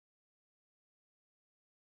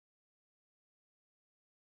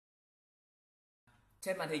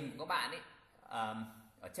trên màn hình của các bạn ấy,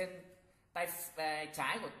 ở trên tay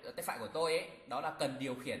trái tay phải của tôi ấy, đó là cần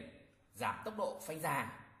điều khiển giảm tốc độ phanh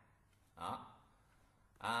già. Đó.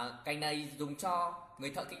 Cành này dùng cho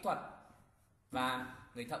người thợ kỹ thuật và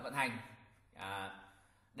người thợ vận hành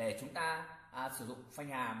để chúng ta sử dụng phanh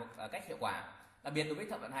già một cách hiệu quả. Đặc biệt đối với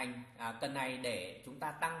thợ vận hành, cần này để chúng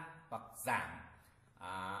ta tăng hoặc giảm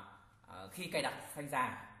khi cài đặt phanh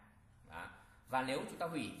già. Và nếu chúng ta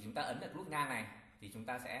hủy thì chúng ta ấn được nút ngang này thì chúng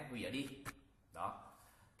ta sẽ hủy ở đi. Đó.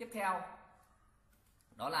 Tiếp theo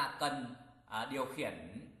đó là cần điều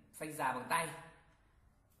khiển phanh già bằng tay.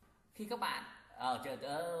 Khi các bạn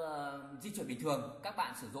di chuyển bình thường, các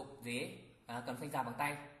bạn sử dụng cần phanh già bằng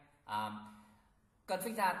tay. Cần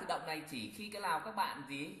phanh già tự động này chỉ khi cái nào các bạn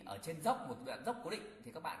ở trên dốc, một đoạn dốc cố định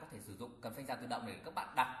thì các bạn có thể sử dụng cần phanh già tự động để các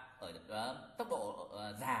bạn đặt ở tốc độ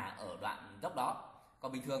già ở đoạn dốc đó.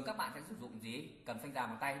 Còn bình thường các bạn sẽ sử dụng cần phanh già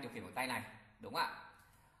bằng tay, điều khiển bằng tay này, đúng không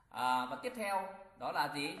ạ? Và tiếp theo đó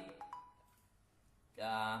là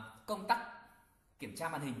công tắc kiểm tra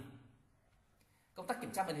màn hình. Công tắc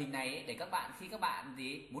kiểm tra màn hình này để các bạn, khi các bạn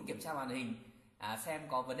muốn kiểm tra màn hình xem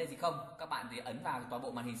có vấn đề gì không, các bạn ấn vào thì toàn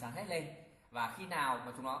bộ màn hình sáng hết lên. Và khi nào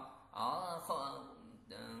mà chúng nó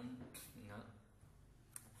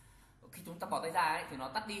khi chúng ta bỏ tay ra ấy, thì nó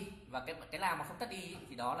tắt đi, và cái nào mà không tắt đi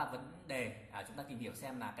thì đó là vấn đề. Chúng ta tìm hiểu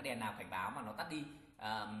xem là cái đèn nào cảnh báo mà nó tắt đi,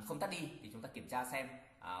 không tắt đi thì chúng ta kiểm tra xem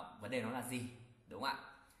vấn đề nó là gì, đúng không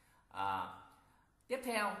ạ? Tiếp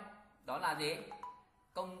theo đó là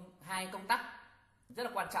hai công tắc rất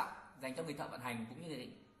là quan trọng dành cho người thợ vận hành cũng như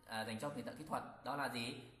dành cho người thợ kỹ thuật, đó là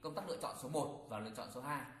công tắc lựa chọn số 1 và lựa chọn số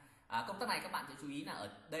 2. Công tắc này các bạn sẽ chú ý là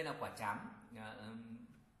ở đây là quả trám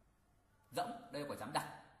rỗng, đây là quả trám đặc,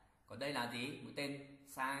 còn đây là mũi tên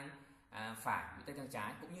sang phải, mũi tên sang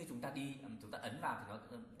trái, cũng như chúng ta ấn vào thì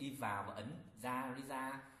nó đi vào và ấn ra, nó đi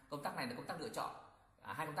ra. Công tắc này là công tắc lựa chọn.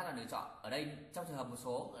 Hai công tắc là lựa chọn. Ở đây trong trường hợp một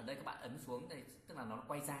số ở đây các bạn ấn xuống đây, tức là nó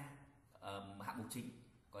quay ra hạng mục chính,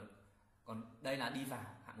 còn đây là đi vào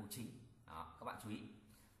hạng mục chính. Đó, các bạn chú ý.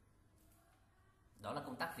 Đó là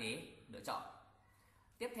công tắc lựa chọn.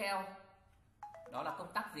 Tiếp theo đó là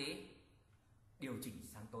công tắc điều chỉnh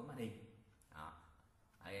sáng tối màn hình. Đó.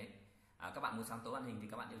 Đấy. Các bạn muốn sáng tối màn hình thì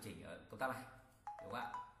các bạn điều chỉnh ở công tắc này, đúng không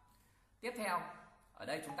ạ? Tiếp theo ở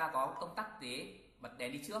đây chúng ta có công tắc bật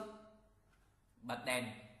đèn đi trước, bật đèn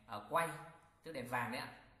quay, tức đèn vàng đấy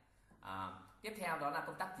ạ. Tiếp theo đó là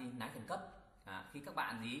công tắc lái khẩn cấp. Khi các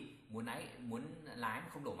bạn muốn lái mà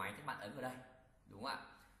không đổ máy, các bạn ấn vào đây, đúng không ạ?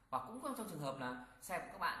 Hoặc cũng trong trường hợp là xe của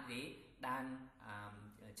các bạn đang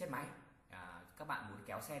chết máy, các bạn muốn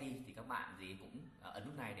kéo xe đi thì các bạn cũng ấn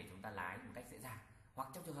nút này để chúng ta lái một cách dễ dàng. Hoặc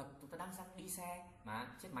trong trường hợp chúng ta đang đi xe mà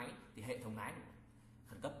chết máy thì hệ thống lái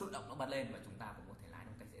khẩn cấp tự động nó bật lên và chúng ta cũng có thể lái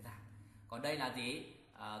một cách dễ dàng. Còn đây là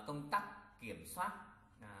công tắc kiểm soát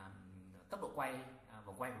tốc độ quay,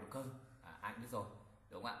 vòng quay của động cơ. Ai cũng biết rồi,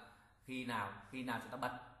 đúng không ạ? Khi nào chúng ta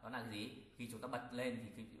bật, đó là khi chúng ta bật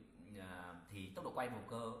lên thì tốc độ quay vòng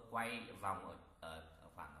cơ quay vòng ở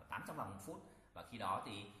khoảng 800 vòng một phút, và khi đó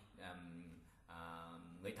thì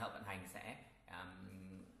người thợ vận hành sẽ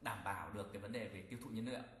đảm bảo được cái vấn đề về tiêu thụ nhiên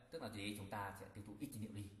liệu, tức là chúng ta sẽ tiêu thụ ít nhiên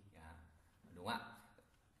liệu đi, đúng không ạ?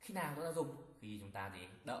 Khi nào chúng ta dùng? Khi chúng ta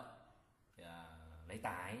đợi lấy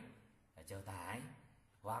tải, chờ tải,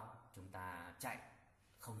 hoặc chúng ta chạy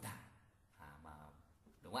không tải, mà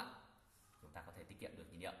đúng không ạ? Chúng ta có thể tiết kiệm được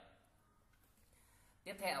nhiên liệu.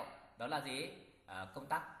 Tiếp theo đó là công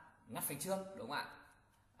tắc ngắt phanh trước, đúng không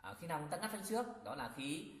ạ? Khi nào chúng ta ngắt phanh trước, đó là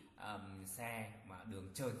khi xe mà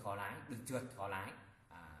đường trơn khó lái, đường trượt khó lái,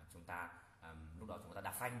 chúng ta lúc đó chúng ta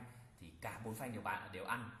đạp phanh thì cả 4 phanh đều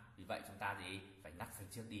ăn. Vì vậy chúng ta phải ngắt phanh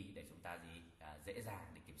trước đi để chúng ta dễ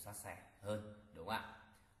dàng để kiểm soát xe hơn, đúng không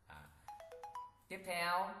ạ? Tiếp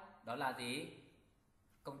theo đó là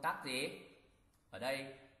công tắc ở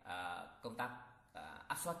đây công tắc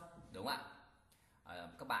áp suất, đúng không ạ?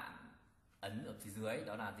 Các bạn ấn ở phía dưới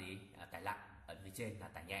đó là tải nặng, ấn phía trên là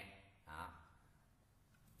tải nhẹ. Đó.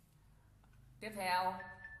 Tiếp theo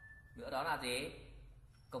nữa đó là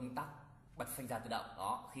công tắc bật phanh già tự động.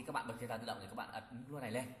 Đó, khi các bạn bật phanh già tự động thì các bạn ấn nút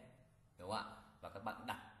này lên, đúng không ạ? Và các bạn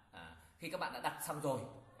đặt. Khi các bạn đã đặt xong rồi,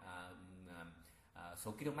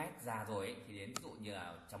 số km già rồi ấy, thì đến ví dụ như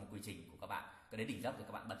là trong một quy trình của các bạn, cứ đến đỉnh dốc thì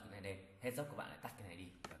các bạn bật cái này lên, hết dốc các bạn lại tắt cái này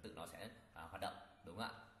đi và tự nó sẽ hoạt động, đúng không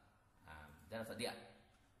ạ? Rất là thuận tiện.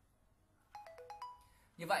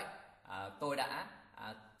 Như vậy tôi đã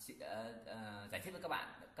giải thích với các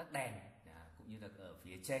bạn các đèn cũng như là ở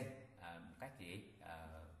phía trên một cách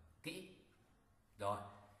kỹ. Rồi,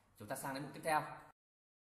 chúng ta sang đến mục tiếp theo.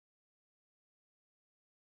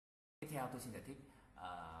 Tiếp theo tôi xin giải thích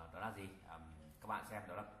đó là các bạn xem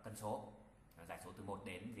đó là cân số. giải số từ 1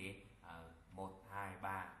 đến gì 1 2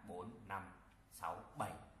 3 4 5 6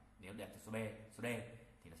 7. Nếu đẹp từ số B, số D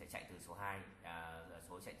thì nó sẽ chạy từ số 2,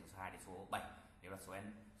 số chạy từ số 2 đến số 7. Nếu là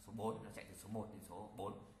số 4 nó chạy từ số 1 đến số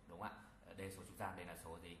 4, đúng không ạ? Đây là số trung gian, đây là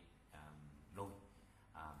số gì lùi.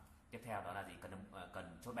 Tiếp theo đó là gì,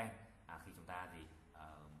 cần chốt ben. Khi chúng ta gì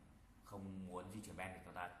không muốn di chuyển ben thì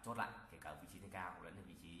chúng ta chốt lại, kể cả vị trí trên cao lẫn ở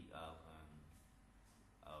vị trí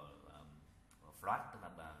flat, tức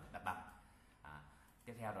là đặt bằng.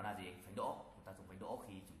 Tiếp theo đó là gì, phanh đỗ. Chúng ta dùng phanh đỗ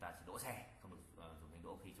khi chúng ta chỉ đỗ xe, không được dùng phanh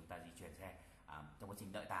đỗ khi chúng ta di chuyển xe. Trong quá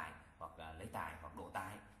trình đợi tải hoặc lấy tải hoặc đổ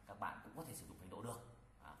tải, các bạn cũng có thể sử dụng phanh đỗ được.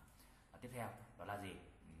 Tiếp theo đó là gì,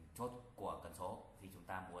 chốt của cần số. Khi chúng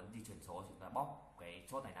ta muốn di chuyển số, chúng ta bóp cái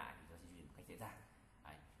chốt này lại thì nó sẽ di chuyển một cách dễ dàng.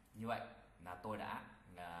 Như vậy là tôi đã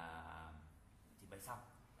trình bày xong.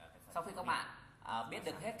 Sau khi các bạn biết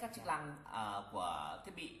được hết các chức năng của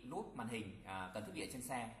thiết bị nút màn hình cần thiết bị ở trên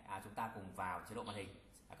xe, chúng ta cùng vào chế độ màn hình.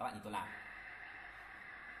 Các bạn nhìn tôi làm.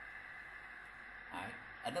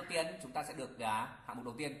 Ấn đầu tiên chúng ta sẽ được hạng mục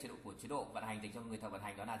đầu tiên chế độ vận hành dành cho người thợ vận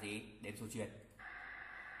hành, đó là gì, đếm số chuyền.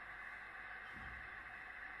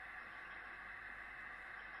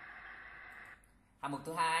 Hạng mục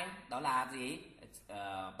thứ hai đó là gì,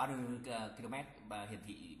 bao nhiêu km hiển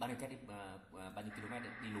thị, bao nhiêu km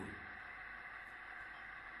đi lùi.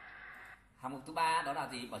 Hạng mục thứ ba đó là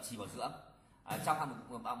gì, bảo trì bảo dưỡng. Trong hạng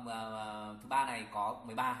mục thứ ba này có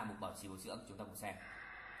 13 hạng mục bảo trì bảo dưỡng, chúng ta cùng xem.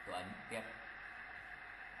 Tôi ấn tiếp.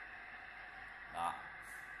 Đó.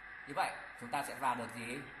 Như vậy chúng ta sẽ vào được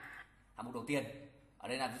gì, hạng mục đầu tiên. Ở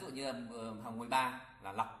đây là ví dụ như hạng mục 13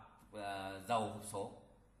 là lọc dầu hộp số.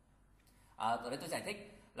 Ở đây tôi giải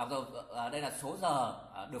thích lọc dầu, đây là số giờ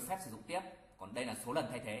được phép sử dụng tiếp, còn đây là số lần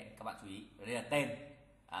thay thế. Các bạn chú ý, đây là tên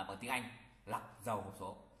bằng tiếng Anh, lọc dầu hộp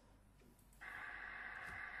số.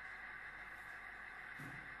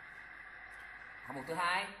 Hạng mục thứ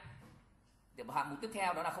hai, hạng mục tiếp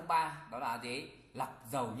theo đó là 03, đó là gì, lọc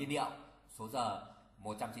dầu nhiên liệu, số giờ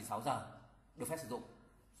 196 giờ được phép sử dụng,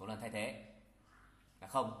 số lần thay thế là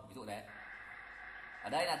 0, ví dụ đấy. Ở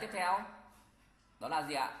đây là tiếp theo đó là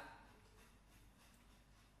gì ạ,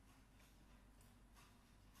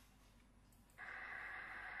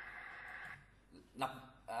 lọc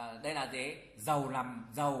đây là gì, dầu làm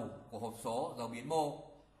dầu của hộp số, dầu biến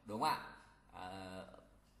mô, đúng không ạ?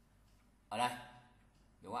 Ở đây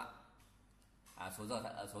đúng không ạ? Số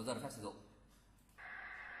giờ được phép sử dụng.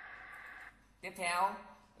 Tiếp theo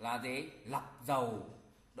là gì, lọc dầu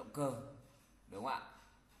động cơ, đúng không ạ?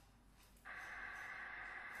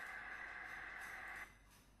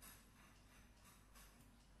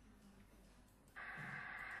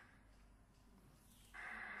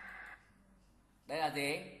 Đây là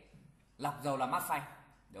gì, lọc dầu làm mát phanh,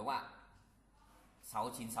 đúng không ạ?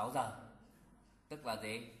 696 giờ, tức là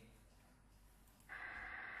gì,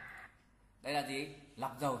 đây là gì,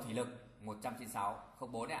 lọc dầu thủy lực 196,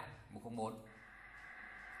 04 đấy ạ, 104.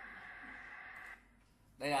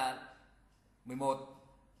 Đây là 11,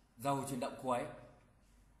 dầu chuyển động cuối.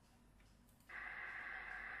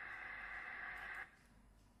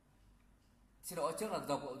 Xin lỗi, trước là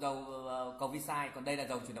dầu cầu vi sai, còn đây là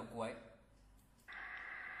dầu chuyển động cuối.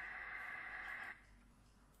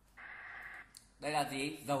 Đây là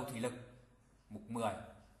gì, dầu thủy lực, mục 10.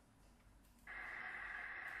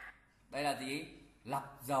 Đây là gì,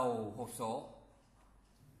 lọc dầu hộp số.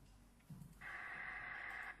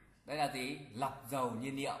 Đây là gì, lọc dầu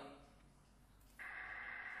nhiên liệu.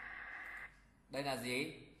 Đây là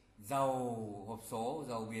gì, dầu hộp số,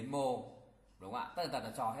 dầu biến mô, đúng không ạ? Tất cả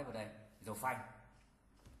là cho hết vào đây. Dầu phanh,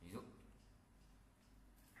 ví dụ.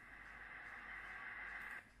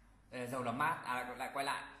 Đây là dầu làm mát, lại quay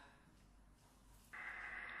lại.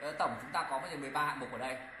 Tổng chúng ta có 13 hạng mục ở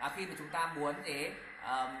đây. Khi mà chúng ta muốn gì,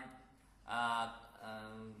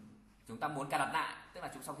 chúng ta muốn cài đặt lại, tức là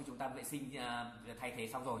sau khi chúng ta vệ sinh thay thế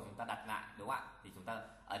xong rồi, chúng ta đặt lại, đúng không ạ? Thì chúng ta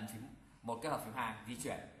ấn phím một kết hợp phím hàng di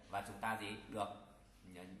chuyển và chúng ta gì được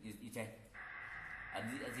như trên,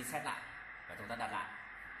 ấn reset lại và chúng ta đặt lại.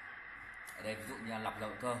 Ở đây ví dụ như là lọc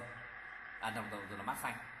dầu cơ, lọc dầu rồi là mát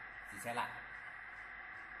phanh, reset lại.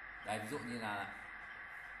 Đây ví dụ như là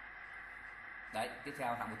đấy, tiếp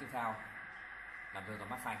theo hạng mục tiếp theo làm dầu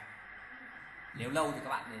mát phanh. Nếu lâu thì các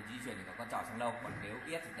bạn di chuyển thì có con trỏ sang lâu, còn nếu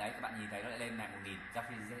ít thì đấy các bạn nhìn thấy nó lại lên này 1000 sau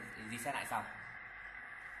khi reset lại xong.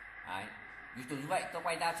 Đấy, như vậy tôi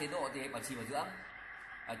quay ra chế độ thì bảo trì bảo dưỡng.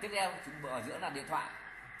 Tiếp theo chúng bảo dưỡng là điện thoại,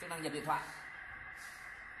 chức năng nhập điện thoại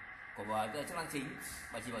của chức năng chính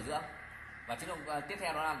bảo trì bảo dưỡng. Và chế độ tiếp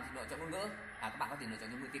theo đó là lựa chọn ngôn ngữ. Các bạn có thể lựa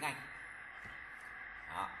chọn ngôn ngữ tiếng Anh.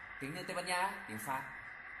 Đó, tiếng như Tây Ban Nha, tiếng Pháp.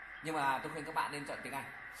 Nhưng mà tôi khuyên các bạn nên chọn tiếng Anh.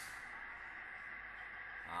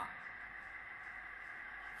 Đó.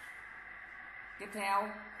 Tiếp theo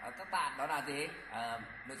các bạn đó là gì?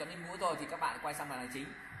 Lựa chọn lên mũi rồi thì các bạn quay sang màn hình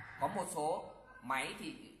chính. Có một số máy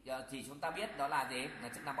thì chúng ta biết đó là gì? Là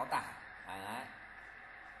chức năng báo tải. Đấy.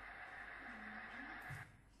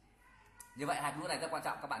 Như vậy hai bước này rất quan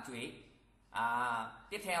trọng, các bạn chú ý.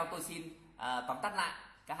 Tiếp theo tôi xin tóm tắt lại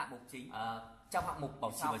các hạng mục chính. Trong hạng mục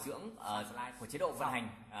bảo trì bảo dưỡng slide của chế độ vận hành,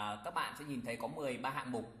 các bạn sẽ nhìn thấy có 13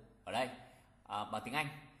 hạng mục ở đây bằng tiếng Anh.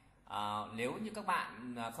 Nếu như các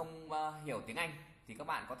bạn không hiểu tiếng Anh thì các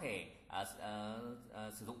bạn có thể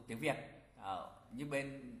sử dụng tiếng Việt như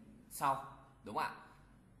bên sau, đúng không ạ?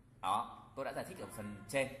 Đó, tôi đã giải thích ở phần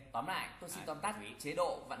trên. Tóm lại, tôi xin tóm tắt chế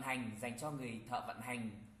độ vận hành dành cho người thợ vận hành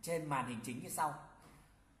trên màn hình chính như sau.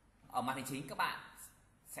 Ở màn hình chính các bạn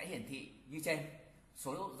sẽ hiển thị như trên: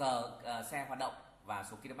 số giờ xe hoạt động và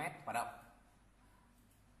số km hoạt động.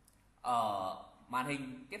 Ở màn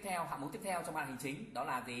hình tiếp theo, hạng mục tiếp theo trong màn hình chính đó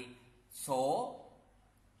là gì? Số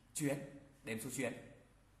chuyến, đếm số chuyến.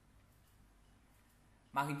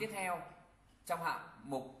 Màn hình tiếp theo trong hạng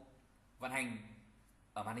mục vận hành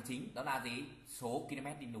ở màn hình chính đó là gì? Số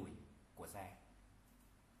km đi lùi của xe.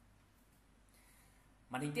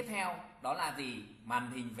 Màn hình tiếp theo đó là gì?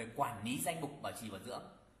 Màn hình về quản lý danh mục bảo trì bảo dưỡng.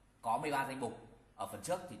 Có 13 danh mục. Ở phần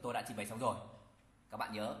trước thì tôi đã trình bày xong rồi, các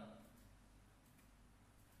bạn nhớ.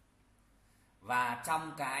 Và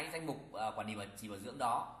trong cái danh mục quản lý bảo trì bảo dưỡng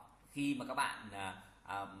đó, khi mà các bạn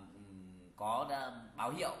có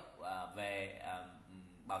báo hiệu về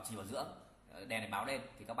bảo trì bảo dưỡng, đèn này báo lên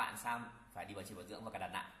thì các bạn phải đi bảo trì bảo dưỡng và cài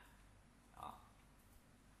đặt lại. Đó.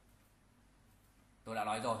 Tôi đã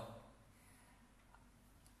nói rồi.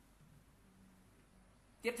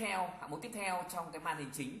 Tiếp theo, hạng mục tiếp theo trong cái màn hình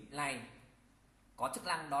chính này có chức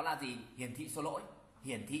năng đó là gì? Hiển thị số lỗi,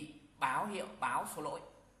 hiển thị báo hiệu báo số lỗi.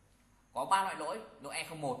 Có 3 loại lỗi: lỗi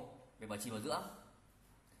E01 về bảo trì bảo dưỡng,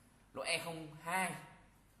 lỗi E02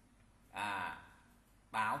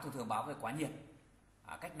 thường báo về quá nhiệt.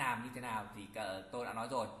 Cách làm như thế nào thì tôi đã nói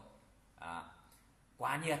rồi.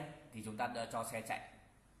 Quá nhiệt thì chúng ta cho xe chạy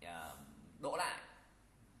đỗ lại,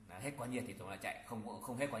 hết quá nhiệt thì chúng ta chạy,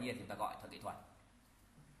 không hết quá nhiệt thì chúng ta gọi thợ kỹ thuật.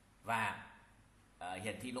 Và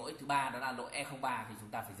hiển thị lỗi thứ ba đó là lỗi E03 thì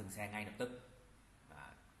chúng ta phải dừng xe ngay lập tức,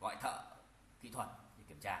 gọi thợ kỹ thuật để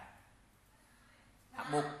kiểm tra.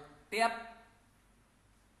 Hạng mục tiếp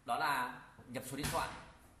đó là nhập số điện thoại,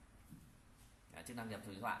 chức năng nhập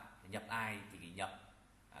số điện thoại, nhập ai thì nhập,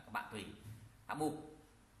 các bạn tùy. Hạng mục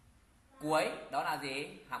cuối đó là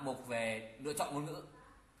gì? Hạng mục về lựa chọn ngôn ngữ,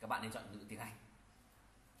 các bạn nên chọn ngữ tiếng Anh.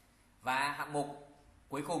 Và hạng mục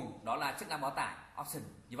cuối cùng đó là chức năng báo tải, option.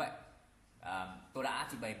 Như vậy tôi đã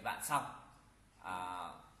trình bày với bạn xong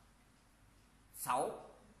 6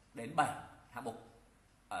 đến 7 hạng mục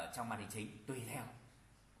ở trong màn hình chính, tùy theo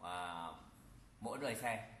mỗi đời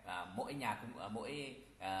xe, mỗi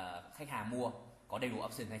khách hàng mua có đầy đủ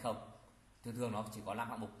option hay không. Thường nó chỉ có 5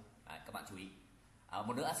 hạng mục. Các bạn chú ý.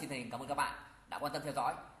 Một nữa xin thành cảm ơn các bạn đã quan tâm theo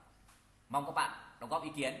dõi. Mong các bạn đóng góp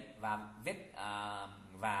ý kiến và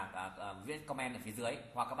viết comment ở phía dưới,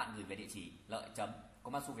 hoặc các bạn gửi về địa chỉ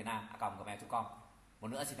lợi.komatsuvietnam@gmail.com. Một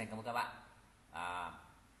nữa xin thành cảm ơn các bạn.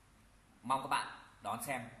 Mong các bạn đón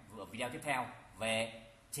xem video tiếp theo về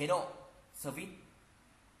chế độ service,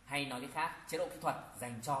 hay nói cách khác, chế độ kỹ thuật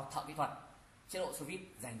dành cho thợ kỹ thuật, chế độ service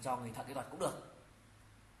dành cho người thợ kỹ thuật cũng được.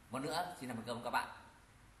 Một nữa xin cảm ơn các bạn.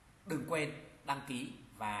 Đừng quên đăng ký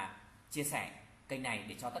và chia sẻ kênh này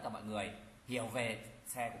để cho tất cả mọi người hiểu về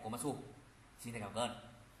xe của Komatsu. Xin cảm ơn.